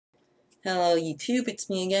Hello YouTube,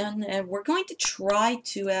 it's me again, and we're going to try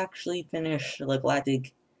to actually finish the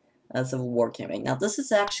Galactic Civil War campaign. Now this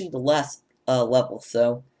is actually the last level,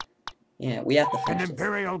 so yeah, we have to finish An this.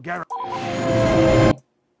 Imperial garrison.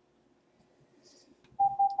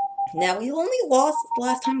 Now we only lost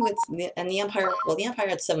last time with the Empire. Well, the Empire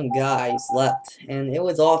had 7 guys left, and it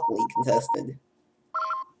was awfully contested.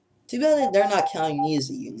 Too bad that they're not counting me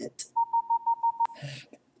as a unit.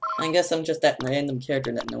 I guess I'm just that random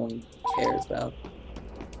character that no one cares about.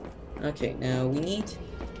 Okay, now we need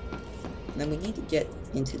to get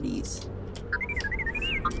into these.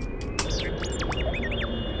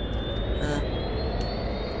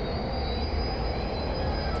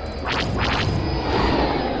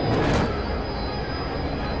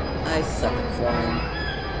 I suck at flying.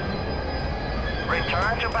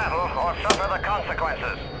 Return to battle or suffer the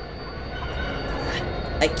consequences.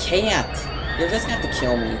 I can't. You're just gonna have to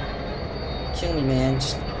kill me. Kill me, man.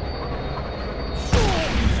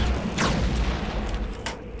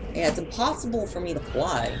 Yeah, it's impossible for me to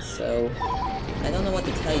fly, so I don't know what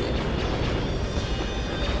to tell you.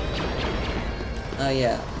 Oh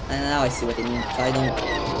yeah, and now I see what they mean. If I don't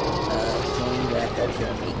join back, they'll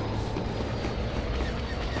kill me.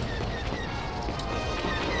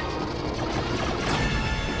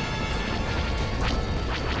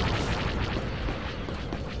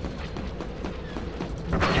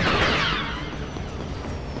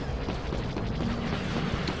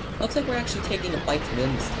 Looks like we're actually taking a fight to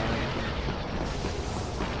them this time.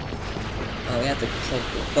 Oh, we have to control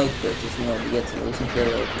both bridges in order to get to those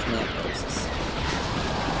Imperial command posts.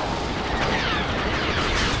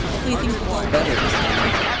 Hopefully things will go better this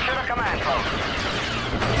time. Capture the command post.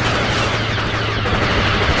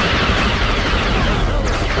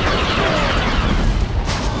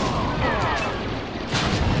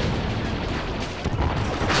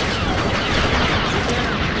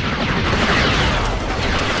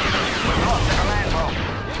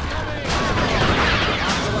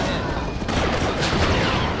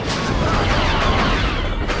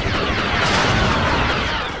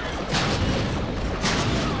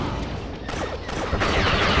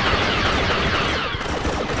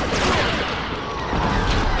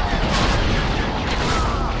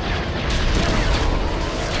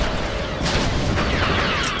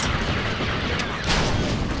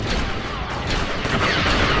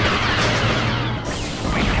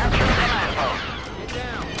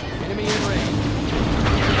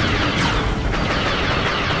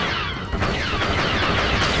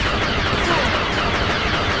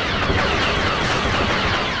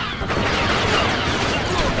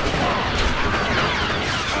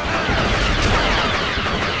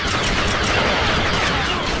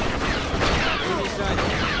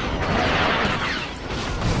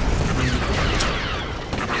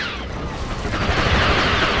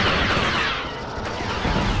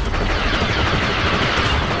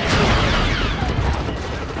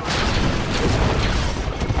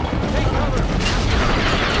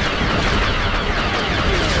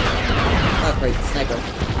 Great, sniper.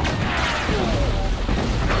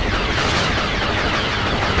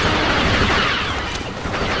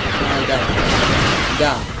 Oh, got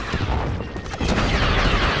him.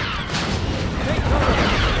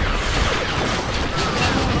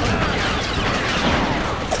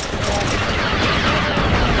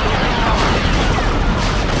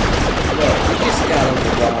 Whoa, we just got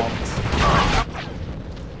overwhelmed.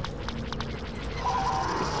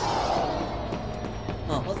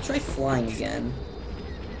 Oh, let's try flying again.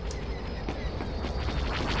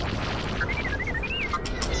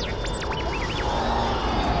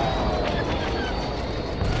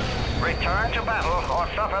 Return to battle or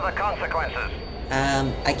suffer the consequences.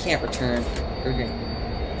 I can't return.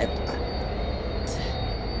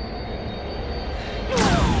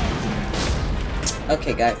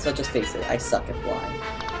 Okay, guys, so just face it, I suck at flying.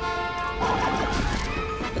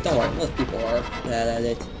 But don't worry, most people are bad at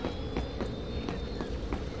it.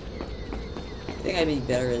 I think I'd be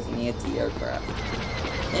better as an anti-aircraft.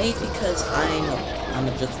 Maybe it's because I'm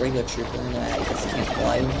a just regular trooper and I just can't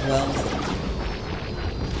fly as well. So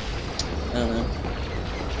I don't know.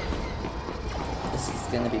 This is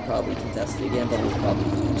gonna be probably contested again, but we'll probably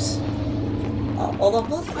lose. Although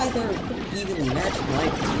both sides are pretty evenly matched in my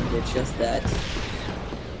opinion, it's just that I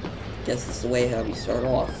guess it's the way how we start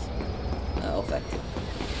off. Effective.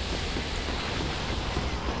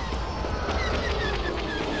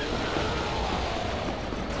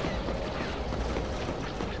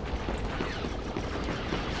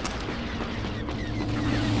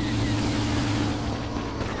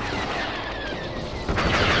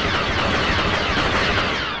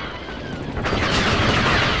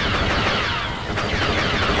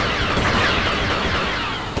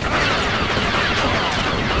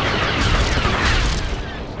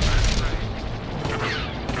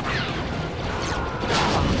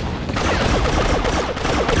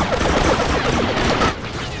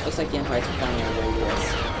 like the Empire's finding a way to us.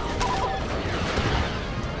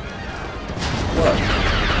 Whoa.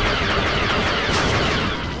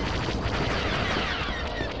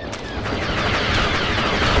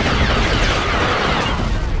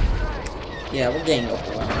 Yeah, we're getting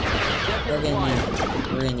overwhelmed. We're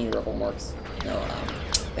gonna need rebel marks. No,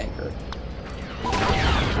 banker.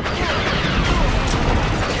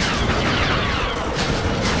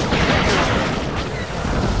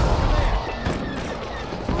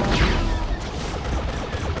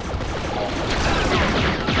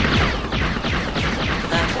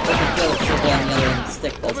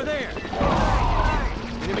 Over there.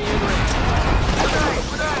 Enemy in range.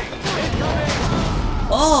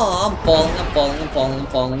 Oh, I'm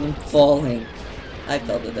falling. I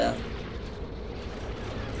fell to death.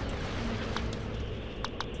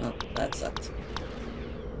 Oh, that sucked.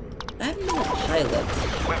 I haven't been a pilot.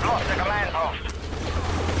 We've lost the command post.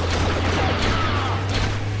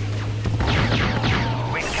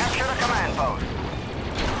 We captured a command post.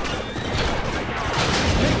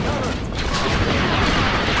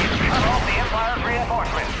 Cut off the Empire's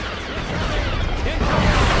reinforcements.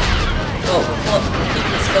 Oh, look, keep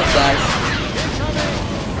this close, guys.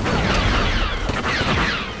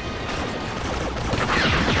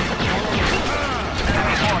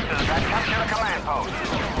 Enemy forces have captured a command post.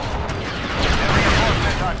 The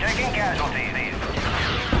reinforcements are taking casualties.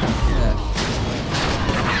 Yeah.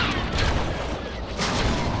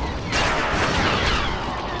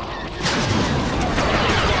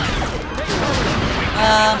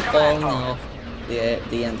 I'm falling off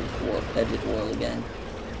the end of the world again.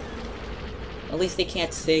 At least they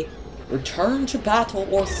can't say, return to battle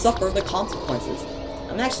or suffer the consequences.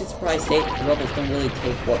 I'm actually surprised the rebels don't really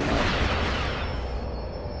take what now.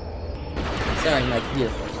 Sorry, my computer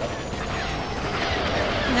froze up.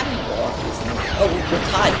 I'm having to go off these things. Oh, we're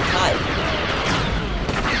tied.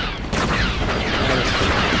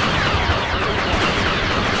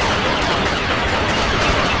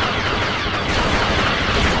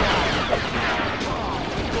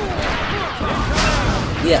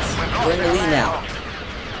 Yes, we're in the lead now.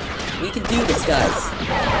 We can do this, guys.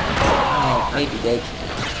 Oh, maybe they can.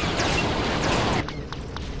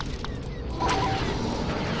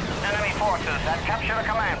 Enemy forces have captured a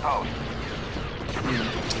command post.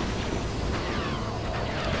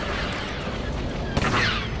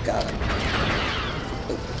 Got him.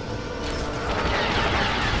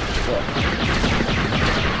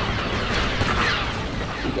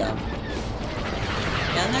 We got him.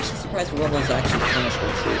 Yeah, I'm actually surprised the rebels actually punish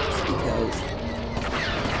their troops, because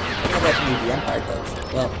I know that's maybe the Empire does.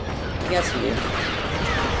 Well, I guess we do.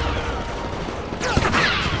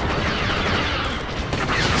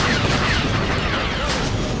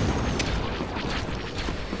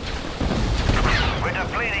 We're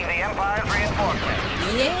depleting the Empire's reinforcements.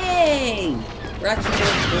 Yay! We're actually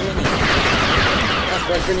winning. That's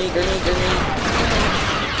right, grenade.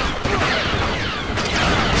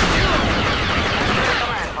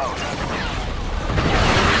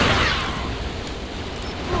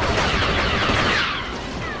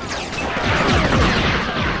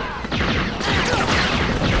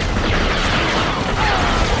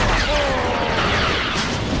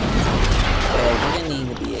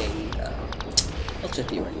 Just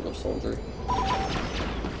be a regular soldier.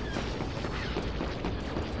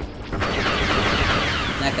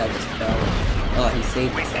 That guy just fell. Oh, he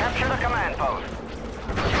saved We us. captured a command post.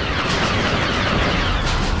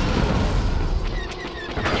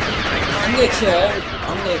 I'm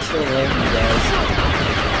gonna kill all of you guys.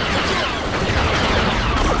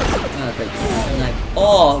 Oh, great. Snipe.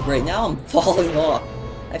 Oh, great. Now I'm falling off.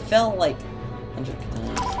 I fell like 100 times.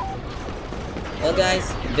 Well,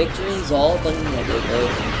 guys, victory is all but inevitable.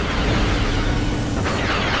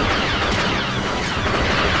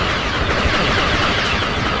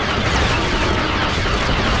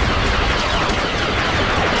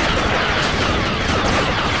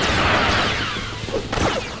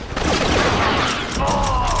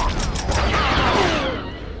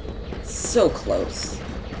 So close.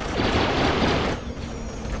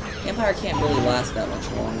 The Empire can't really last that much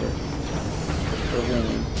longer. We're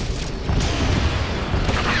winning.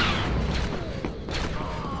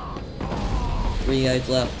 Three guys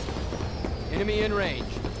left. Enemy in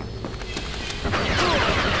range.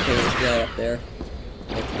 Okay, this guy up there.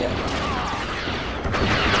 Right together.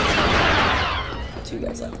 Two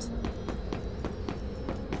guys left.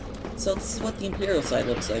 So this is what the Imperial side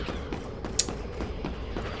looks like.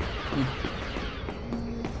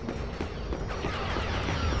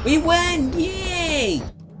 We win! Yay!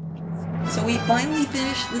 So we finally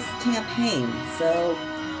finished this campaign. So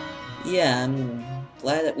yeah, I'm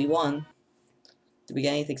glad that we won. Did we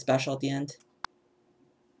get anything special at the end?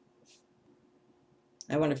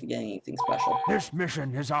 I wonder if we get anything special. This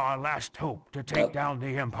mission is our last hope to take down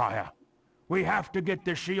the Empire. We have to get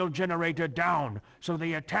the shield generator down so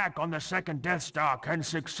the attack on the second Death Star can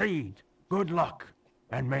succeed. Good luck,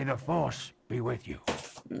 and may the Force be with you.